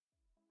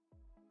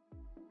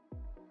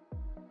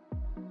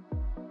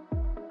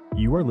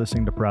You are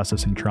listening to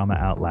Processing Trauma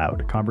Out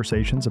Loud,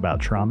 conversations about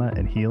trauma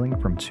and healing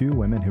from two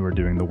women who are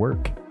doing the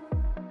work.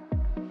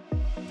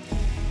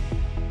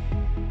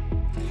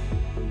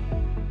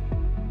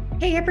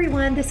 Hey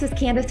everyone, this is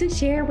Candace and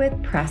Cher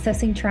with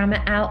Processing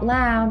Trauma Out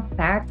Loud,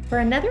 back for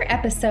another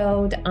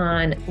episode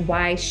on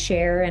why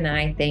Cher and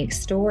I think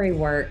story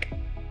work,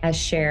 as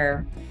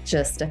Cher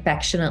just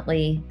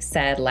affectionately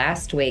said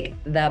last week,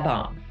 the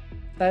bomb.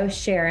 Both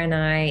Cher and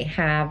I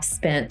have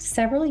spent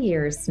several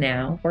years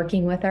now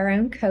working with our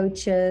own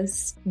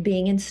coaches,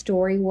 being in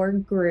story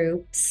work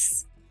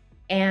groups,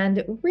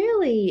 and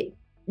really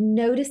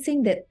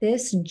noticing that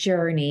this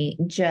journey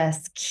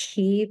just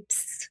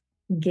keeps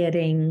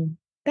getting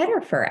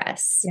better for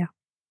us.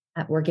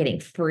 Yeah. We're getting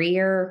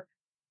freer.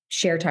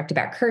 Cher talked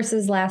about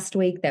curses last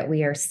week that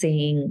we are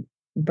seeing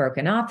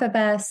broken off of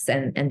us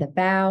and the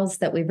vows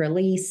that we've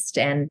released.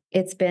 And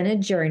it's been a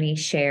journey,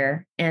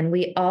 Cher. And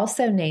we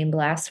also named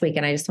last week,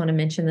 and I just want to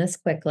mention this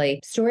quickly,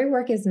 story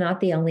work is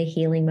not the only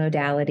healing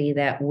modality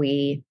that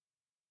we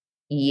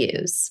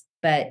use,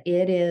 but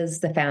it is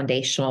the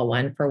foundational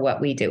one for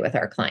what we do with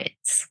our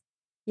clients.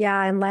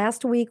 Yeah. And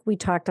last week we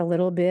talked a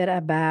little bit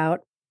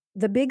about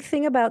the big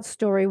thing about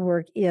story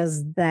work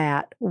is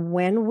that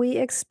when we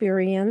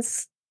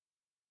experience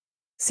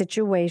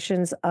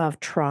situations of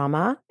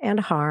trauma and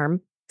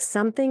harm,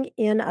 something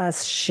in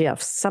us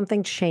shifts,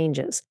 something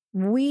changes.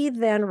 We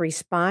then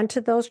respond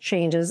to those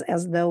changes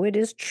as though it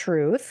is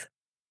truth,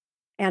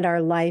 and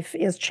our life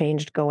is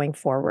changed going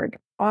forward,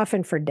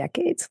 often for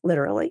decades,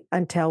 literally,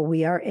 until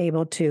we are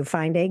able to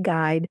find a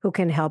guide who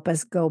can help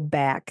us go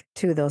back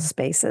to those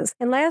spaces.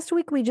 And last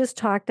week, we just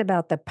talked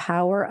about the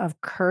power of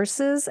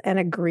curses and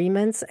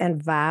agreements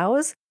and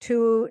vows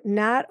to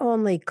not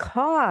only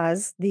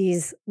cause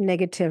these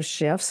negative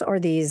shifts or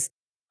these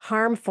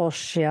harmful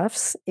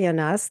shifts in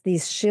us,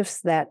 these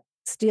shifts that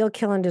steal,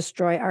 kill, and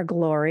destroy our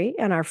glory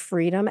and our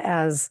freedom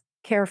as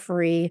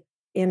carefree,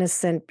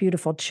 innocent,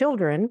 beautiful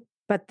children,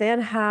 but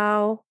then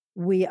how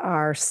we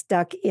are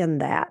stuck in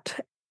that.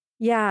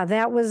 Yeah,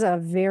 that was a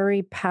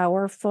very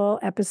powerful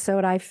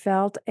episode, I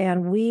felt.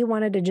 And we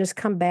wanted to just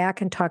come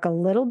back and talk a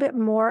little bit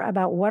more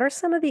about what are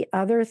some of the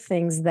other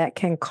things that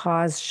can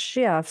cause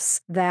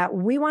shifts that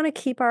we want to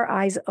keep our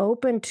eyes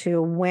open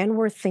to when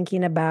we're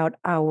thinking about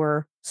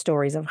our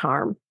stories of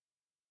harm.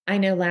 I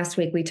know last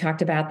week we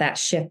talked about that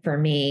shift for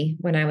me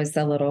when I was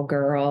a little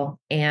girl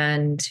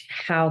and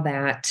how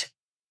that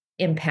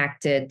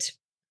impacted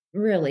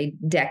really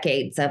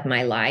decades of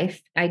my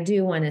life. I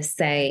do want to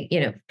say,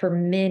 for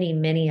many,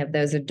 many of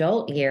those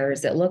adult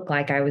years, it looked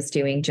like I was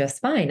doing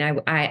just fine.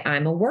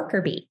 I'm a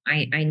worker bee.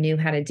 I knew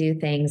how to do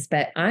things,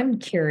 but I'm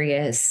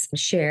curious,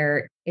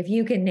 Cher, if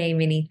you can name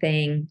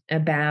anything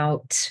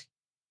about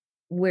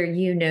where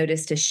you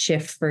noticed a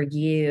shift for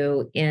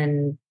you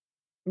in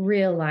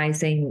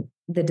realizing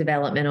the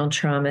developmental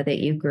trauma that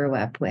you grew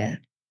up with.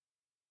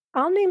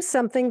 I'll name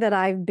something that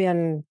I've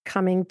been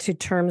coming to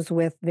terms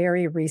with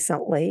very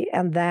recently,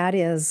 and that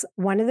is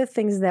one of the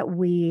things that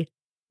we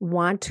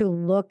want to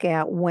look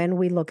at when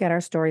we look at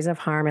our stories of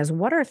harm is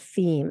what are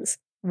themes?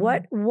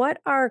 What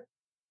are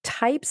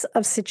types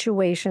of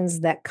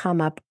situations that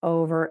come up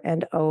over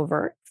and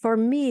over? For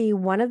me,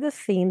 one of the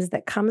themes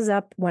that comes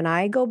up when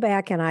I go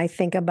back and I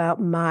think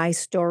about my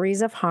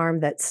stories of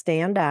harm that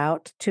stand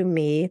out to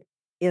me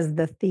is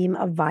the theme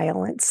of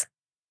violence.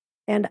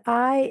 And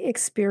I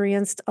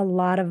experienced a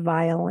lot of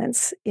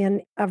violence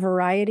in a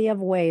variety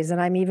of ways. And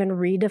I'm even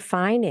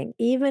redefining,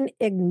 even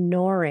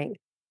ignoring.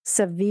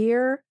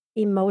 Severe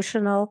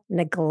emotional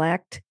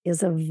neglect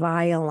is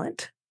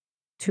violent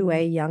to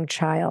a young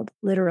child,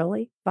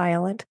 literally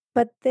violent.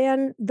 But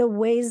then the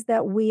ways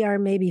that we are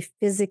maybe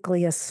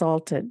physically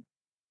assaulted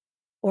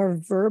or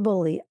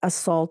verbally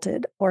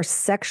assaulted or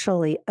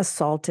sexually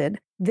assaulted.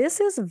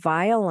 This is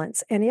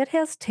violence, and it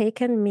has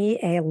taken me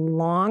a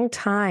long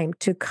time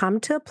to come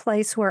to a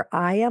place where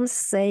I am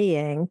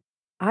saying,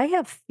 I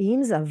have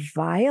themes of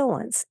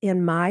violence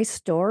in my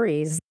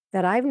stories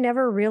that I've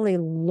never really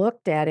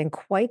looked at in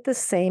quite the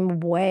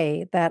same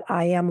way that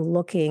I am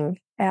looking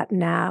at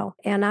now.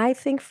 And I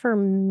think for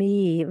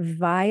me,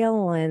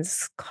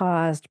 violence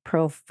caused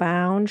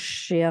profound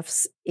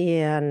shifts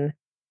in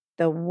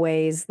the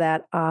ways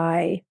that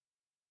I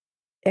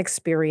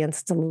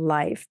experienced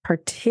life,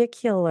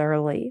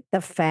 particularly the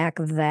fact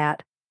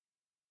that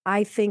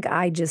I think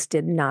I just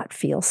did not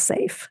feel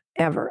safe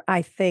ever.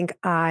 I think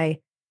I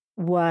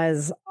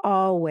was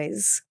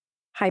always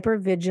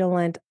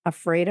hypervigilant,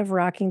 afraid of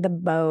rocking the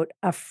boat,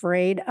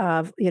 afraid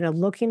of,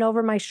 looking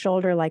over my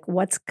shoulder like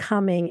what's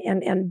coming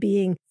and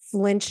being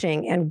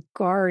flinching and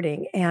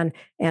guarding and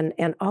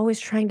always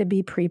trying to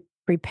be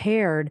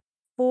prepared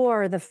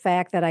for the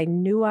fact that I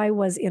knew I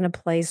was in a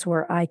place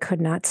where I could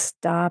not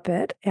stop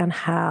it. And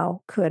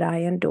how could I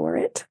endure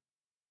it?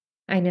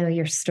 I know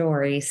your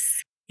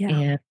stories. Yeah.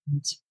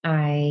 And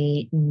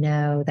I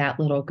know that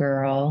little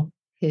girl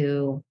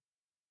who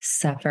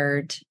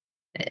suffered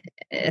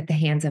at the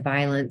hands of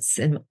violence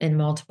in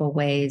multiple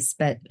ways,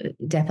 but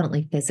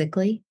definitely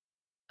physically.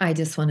 I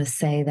just want to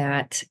say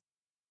that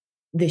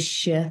the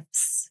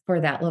shifts for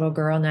that little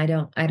girl. And I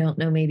don't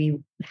know maybe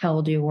how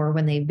old you were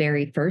when they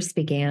very first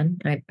began.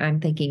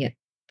 I'm thinking it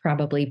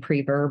probably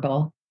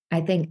pre-verbal.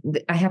 I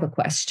have a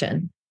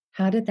question.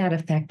 How did that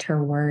affect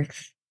her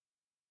worth?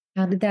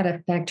 How did that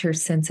affect her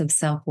sense of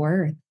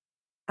self-worth?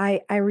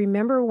 I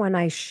remember when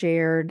I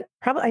shared,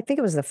 probably, I think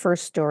it was the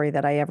first story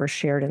that I ever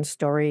shared in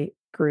story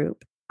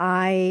group.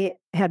 I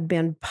had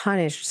been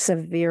punished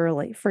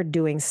severely for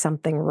doing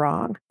something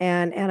wrong.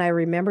 And I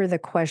remember the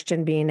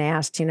question being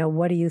asked,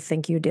 what do you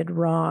think you did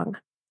wrong?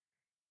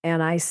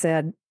 And I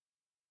said,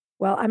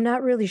 well, I'm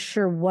not really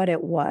sure what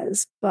it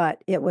was,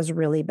 but it was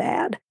really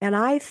bad. And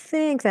I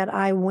think that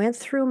I went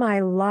through my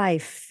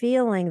life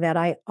feeling that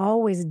I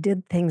always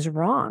did things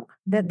wrong,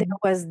 that there Mhm.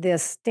 was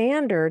this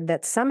standard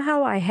that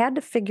somehow I had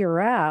to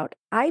figure out.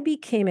 I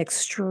became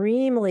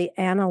extremely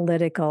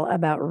analytical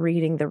about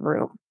reading the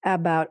room,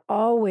 about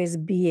always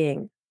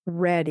being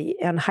ready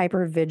and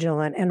hyper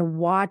vigilant and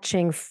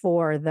watching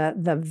for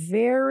the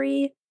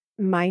very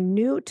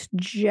minute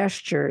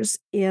gestures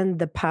in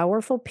the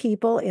powerful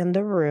people in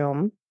the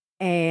room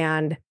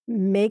and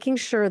making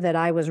sure that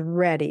I was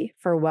ready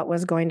for what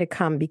was going to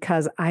come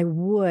because I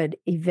would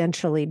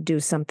eventually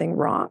do something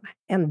wrong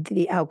and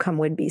the outcome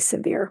would be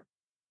severe.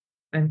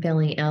 I'm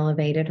feeling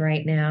elevated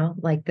right now.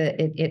 Like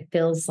it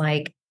feels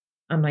like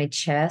on my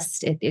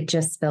chest, it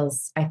just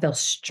feels, I feel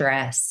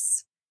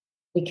stress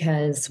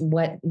because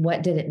what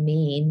did it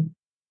mean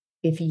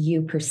if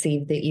you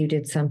perceived that you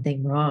did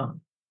something wrong?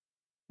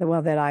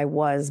 Well, that I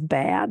was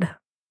bad,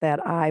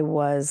 that I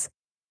was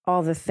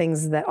all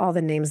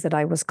the names that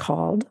I was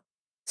called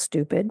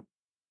stupid,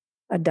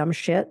 a dumb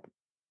shit,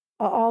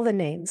 all the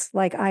names,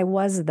 like, I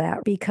was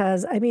that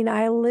because, I mean,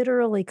 I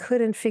literally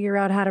couldn't figure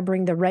out how to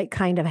bring the right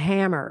kind of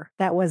hammer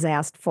that was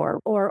asked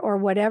for or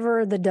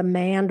whatever the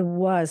demand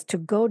was to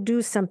go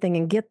do something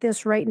and get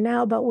this right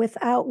now, but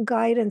without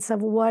guidance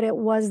of what it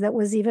was that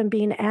was even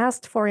being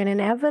asked for, and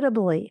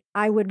inevitably,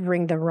 I would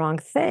bring the wrong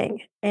thing.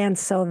 And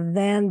so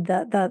then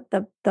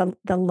the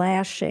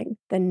lashing,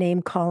 the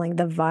name calling,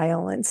 the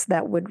violence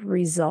that would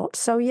result.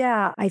 So,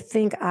 yeah, I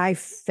think I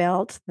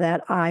felt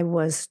that I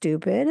was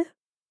stupid,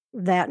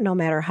 that no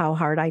matter how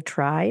hard I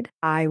tried,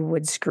 I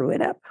would screw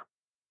it up.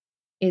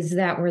 Is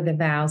that where the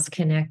vows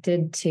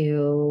connected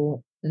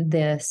to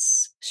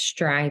this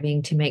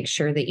striving to make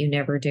sure that you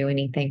never do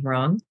anything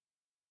wrong?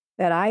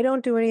 That I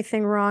don't do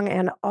anything wrong,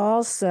 and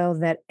also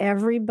that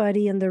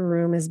everybody in the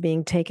room is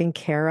being taken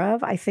care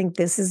of. I think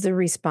this is the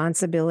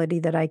responsibility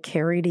that I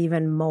carried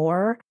even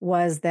more,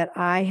 was that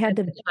I As had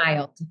to, a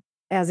child.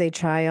 as a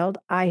child,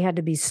 I had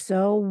to be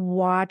so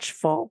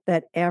watchful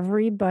that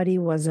everybody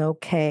was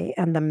okay.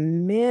 And the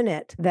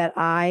minute that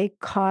I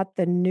caught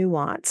the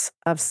nuance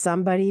of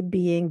somebody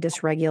being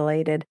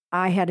dysregulated,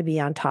 I had to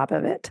be on top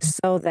of it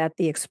so that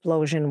the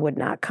explosion would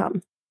not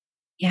come.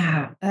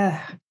 Yeah.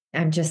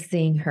 I'm just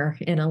seeing her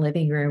in a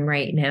living room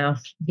right now,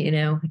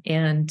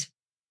 and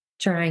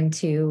trying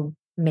to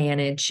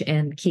manage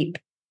and keep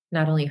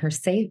not only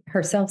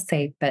herself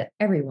safe, but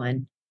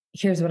everyone.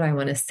 Here's what I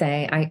want to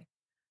say.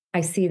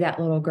 I see that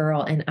little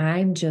girl and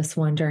I'm just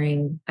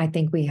wondering, I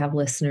think we have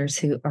listeners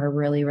who are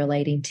really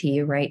relating to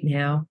you right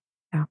now.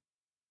 Yeah.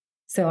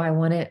 So I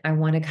want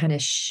to kind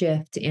of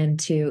shift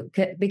into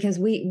because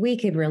we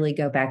could really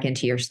go back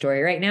into your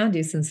story right now,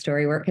 do some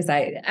story work because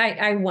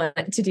I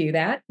want to do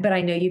that, but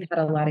I know you've had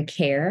a lot of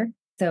care.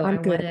 So I'm I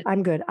want good. to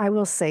I'm good. I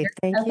will say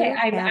thank okay,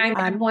 you, and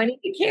I'm wanting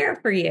to care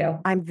for you.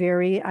 I'm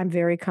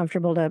very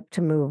comfortable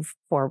to move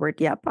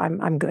forward. Yep,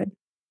 I'm good.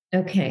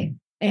 Okay.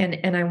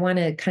 And I want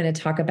to kind of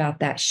talk about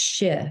that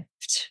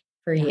shift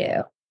for Yeah.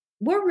 you.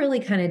 We're really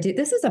kind of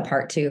this is a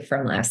part two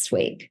from last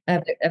week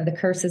of the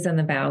curses and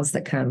the vows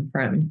that come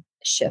from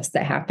shifts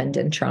that happened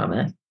in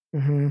trauma.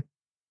 hmm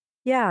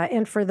Yeah,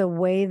 and for the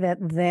way that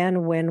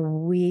then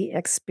when we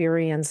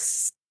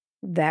experience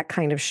that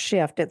kind of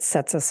shift, it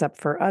sets us up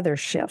for other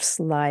shifts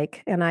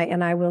like and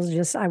I will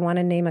just I want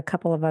to name a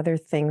couple of other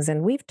things,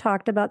 and we've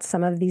talked about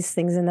some of these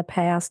things in the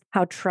past,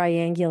 how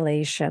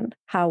triangulation,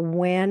 how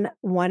when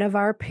one of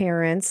our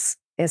parents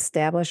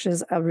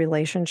establishes a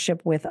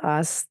relationship with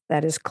us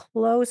that is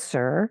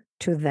closer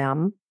to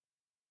them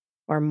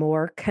or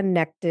more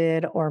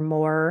connected or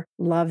more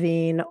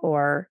loving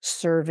or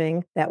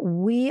serving, that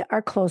we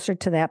are closer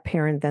to that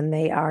parent than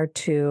they are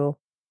to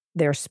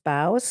their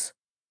spouse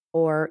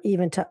or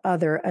even to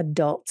other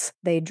adults.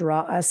 They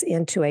draw us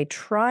into a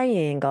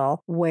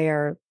triangle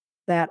where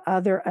that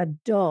other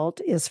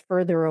adult is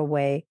further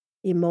away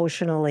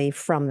emotionally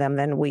from them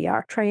than we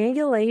are.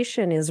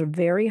 Triangulation is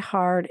very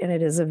hard and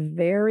it is a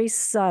very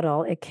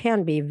subtle, it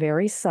can be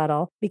very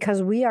subtle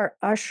because we are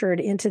ushered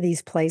into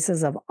these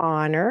places of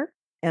honor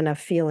and of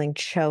feeling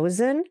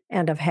chosen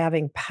and of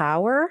having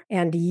power.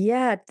 And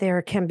yet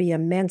there can be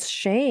immense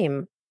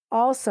shame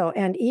also.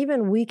 And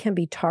even we can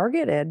be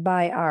targeted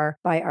by our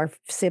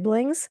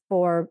siblings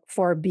for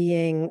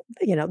being,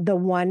 the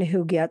one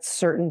who gets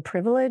certain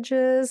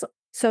privileges.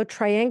 So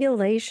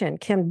triangulation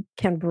can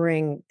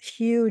bring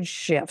huge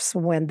shifts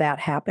when that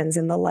happens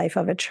in the life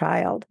of a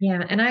child.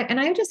 Yeah, and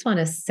I just want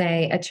to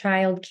say a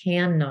child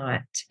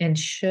cannot and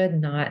should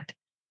not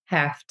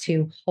have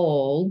to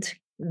hold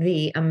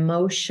the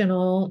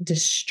emotional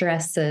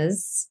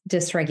distresses,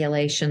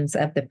 dysregulations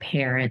of the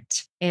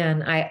parent.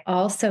 And I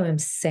also am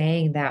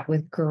saying that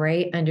with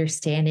great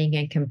understanding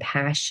and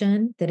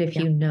compassion that if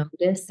you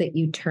notice that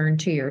you turn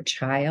to your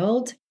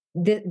child,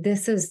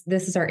 this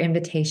is our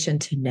invitation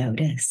to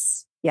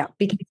notice. Yeah.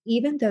 Because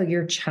even though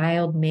your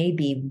child may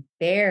be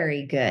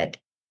very good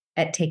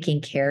at taking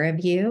care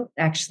of you,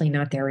 actually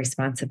not their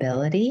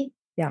responsibility.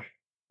 Yeah.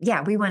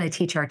 Yeah, we want to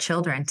teach our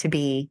children to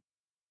be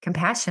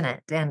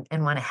compassionate and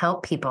want to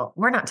help people.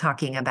 We're not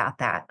talking about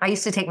that. I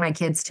used to take my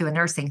kids to a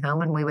nursing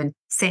home and we would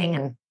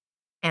sing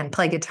and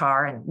play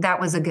guitar, and that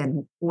was a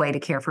good way to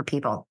care for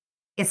people.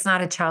 It's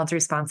not a child's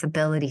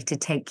responsibility to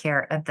take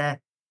care of the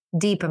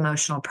deep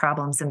emotional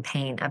problems and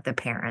pain of the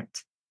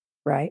parent.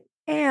 Right.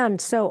 And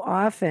so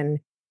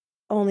often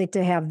only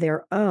to have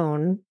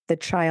the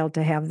child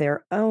to have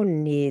their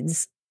own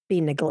needs be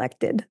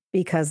neglected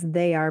because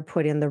they are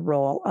put in the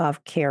role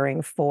of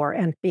caring for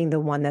and being the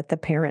one that the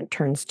parent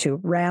turns to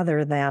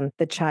rather than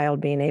the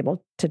child being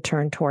able to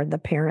turn toward the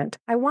parent.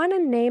 I want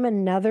to name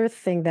another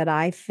thing that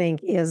I think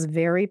is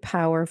very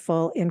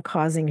powerful in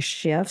causing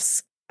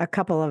shifts, a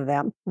couple of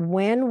them.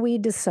 When we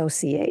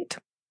dissociate,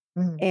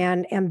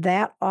 and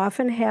that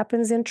often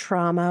happens in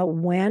trauma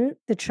when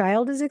the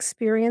child is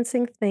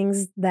experiencing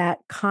things that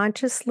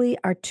consciously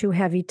are too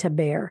heavy to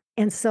bear.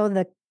 And so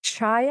the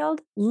child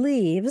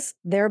leaves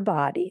their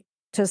body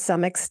to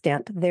some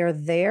extent. They're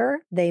there.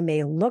 They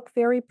may look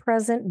very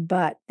present,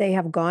 but they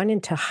have gone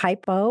into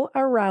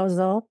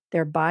hypoarousal.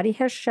 Their body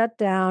has shut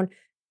down.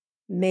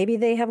 Maybe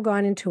they have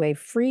gone into a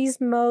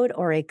freeze mode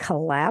or a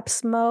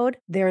collapse mode.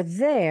 They're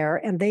there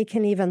and they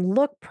can even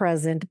look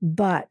present,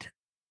 but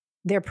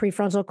their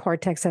prefrontal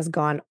cortex has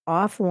gone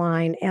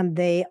offline and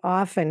they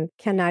often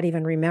cannot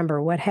even remember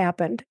what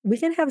happened. We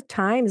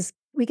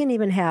can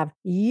even have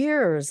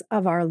years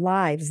of our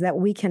lives that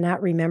we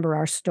cannot remember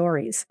our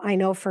stories. I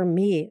know for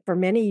me, for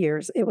many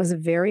years, it was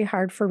very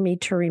hard for me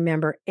to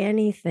remember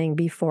anything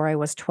before I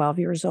was 12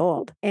 years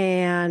old.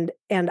 And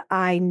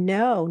I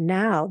know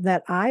now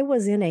that I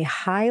was in a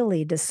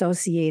highly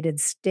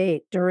dissociated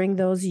state during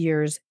those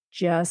years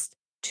just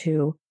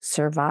to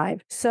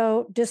survive.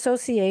 So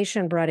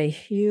dissociation brought a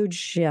huge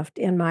shift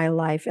in my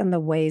life in the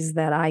ways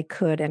that I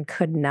could and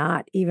could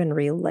not even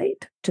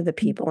relate to the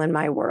people in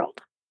my world.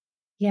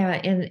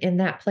 Yeah, in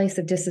that place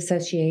of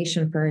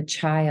disassociation for a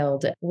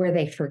child where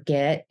they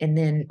forget. And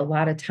then a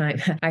lot of time,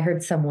 I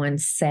heard someone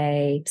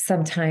say,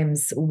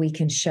 sometimes we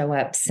can show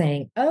up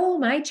saying, oh,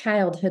 my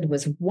childhood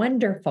was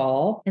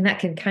wonderful. And that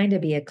can kind of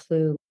be a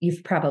clue.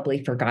 You've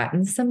probably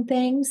forgotten some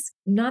things.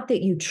 Not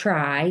that you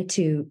try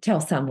to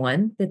tell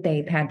someone that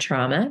they've had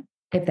trauma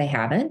if they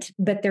haven't,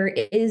 but there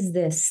is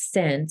this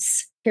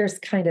sense, here's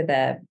kind of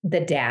the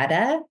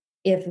data.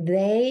 If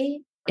they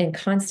in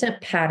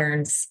constant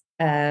patterns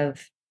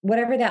of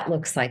whatever that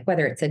looks like,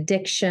 whether it's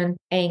addiction,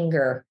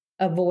 anger,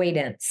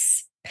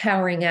 avoidance,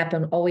 powering up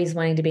and always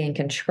wanting to be in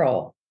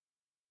control.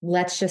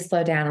 Let's just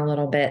slow down a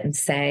little bit and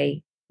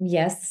say,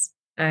 yes,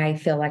 I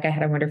feel like I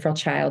had a wonderful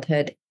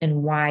childhood.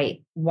 And why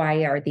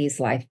are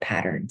these life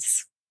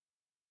patterns?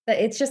 But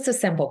it's just a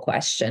simple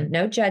question.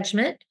 No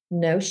judgment,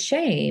 no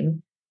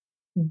shame,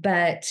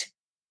 but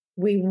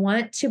we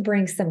want to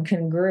bring some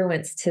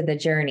congruence to the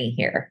journey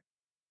here.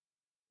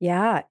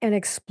 Yeah, and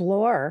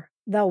explore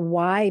the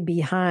why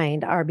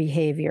behind our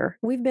behavior.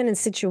 We've been in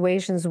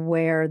situations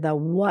where the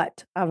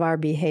what of our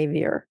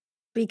behavior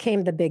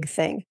became the big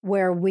thing,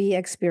 where we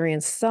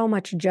experienced so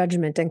much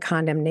judgment and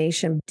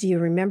condemnation. Do you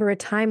remember a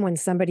time when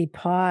somebody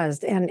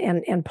paused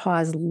and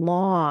paused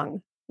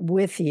long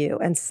with you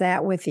and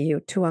sat with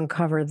you to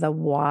uncover the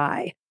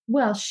why?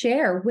 Well,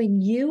 share when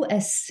you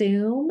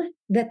assume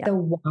that the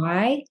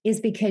why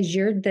is because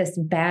you're this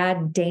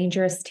bad,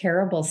 dangerous,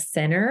 terrible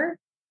sinner.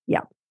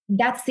 Yeah.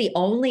 That's the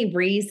only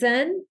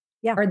reason.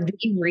 Yeah. Or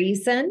the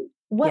reason.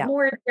 What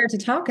more is there to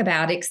talk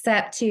about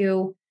except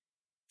to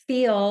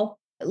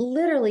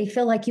literally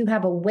feel like you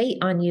have a weight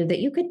on you that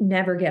you could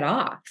never get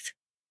off?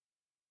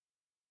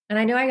 And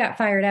I know I got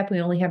fired up.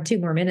 We only have 2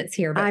 more minutes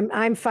here. But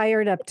I'm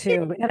fired up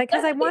too. And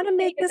because I want to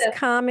make this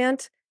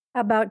comment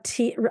about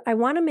I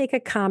want to make a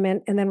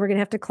comment and then we're going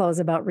to have to close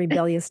about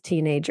rebellious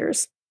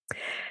teenagers.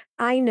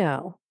 I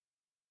know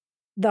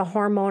the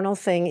hormonal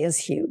thing is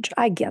huge.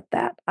 I get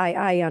that.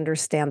 I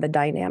understand the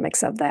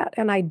dynamics of that.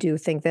 And I do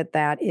think that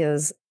that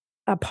is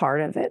a part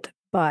of it.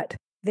 But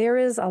there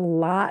is a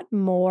lot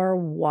more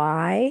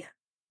why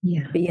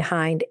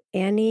behind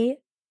any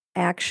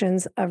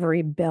actions of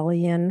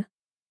rebellion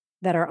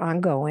that are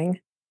ongoing.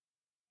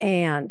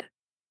 And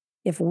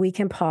if we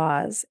can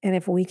pause and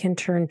if we can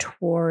turn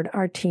toward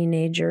our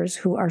teenagers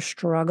who are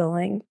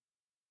struggling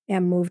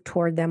and move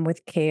toward them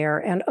with care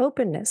and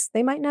openness,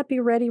 they might not be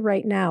ready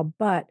right now,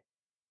 but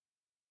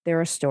there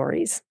are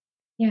stories.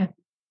 Yeah.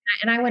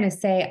 And I want to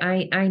say,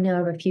 I know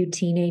of a few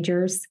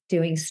teenagers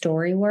doing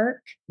story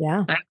work.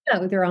 Yeah. I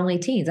know they're only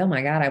teens. Oh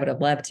my God, I would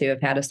have loved to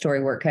have had a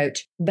story work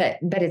coach, but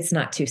it's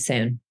not too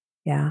soon.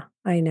 Yeah,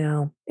 I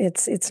know.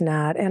 It's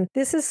not. And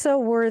this is so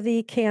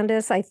worthy,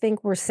 Candace. I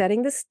think we're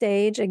setting the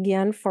stage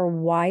again for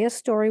why is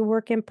story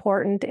work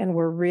important. And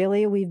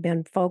we've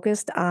been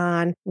focused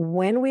on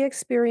when we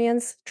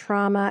experience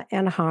trauma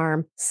and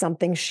harm,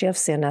 something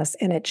shifts in us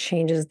and it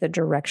changes the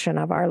direction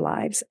of our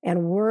lives.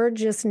 And we're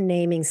just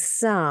naming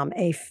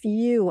a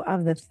few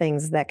of the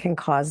things that can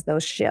cause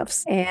those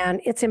shifts. And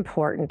it's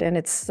important and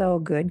it's so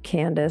good,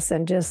 Candace.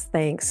 And just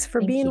thanks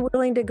for being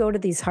willing to go to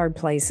these hard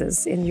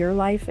places in your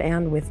life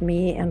and with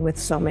me and with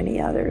so many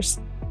others.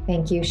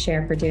 Thank you,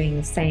 Cher, for doing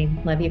the same.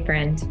 Love you,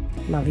 friend.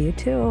 Love you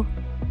too.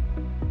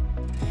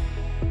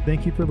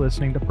 Thank you for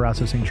listening to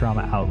Processing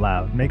Trauma Out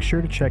Loud. Make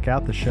sure to check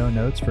out the show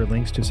notes for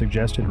links to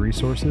suggested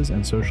resources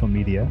and social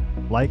media.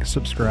 Like,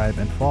 subscribe,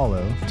 and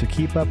follow to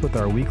keep up with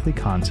our weekly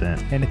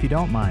content. And if you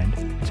don't mind,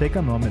 take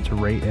a moment to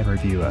rate and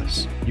review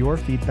us. Your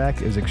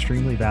feedback is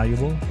extremely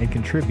valuable and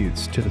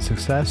contributes to the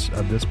success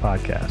of this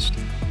podcast.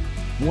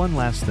 One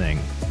last thing.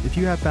 If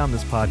you have found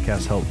this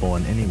podcast helpful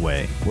in any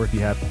way, or if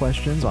you have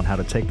questions on how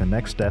to take the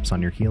next steps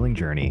on your healing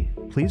journey,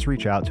 please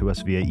reach out to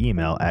us via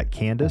email at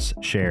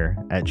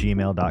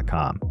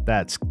CandaceSher@gmail.com.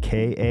 That's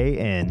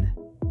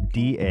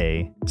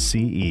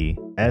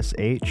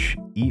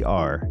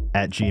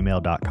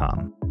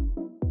KandaceSher@gmail.com.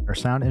 Our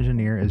sound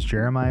engineer is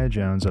Jeremiah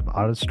Jones of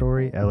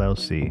Auditory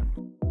LLC.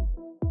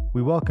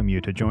 We welcome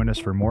you to join us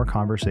for more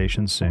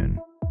conversations soon.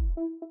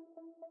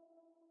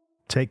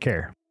 Take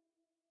care.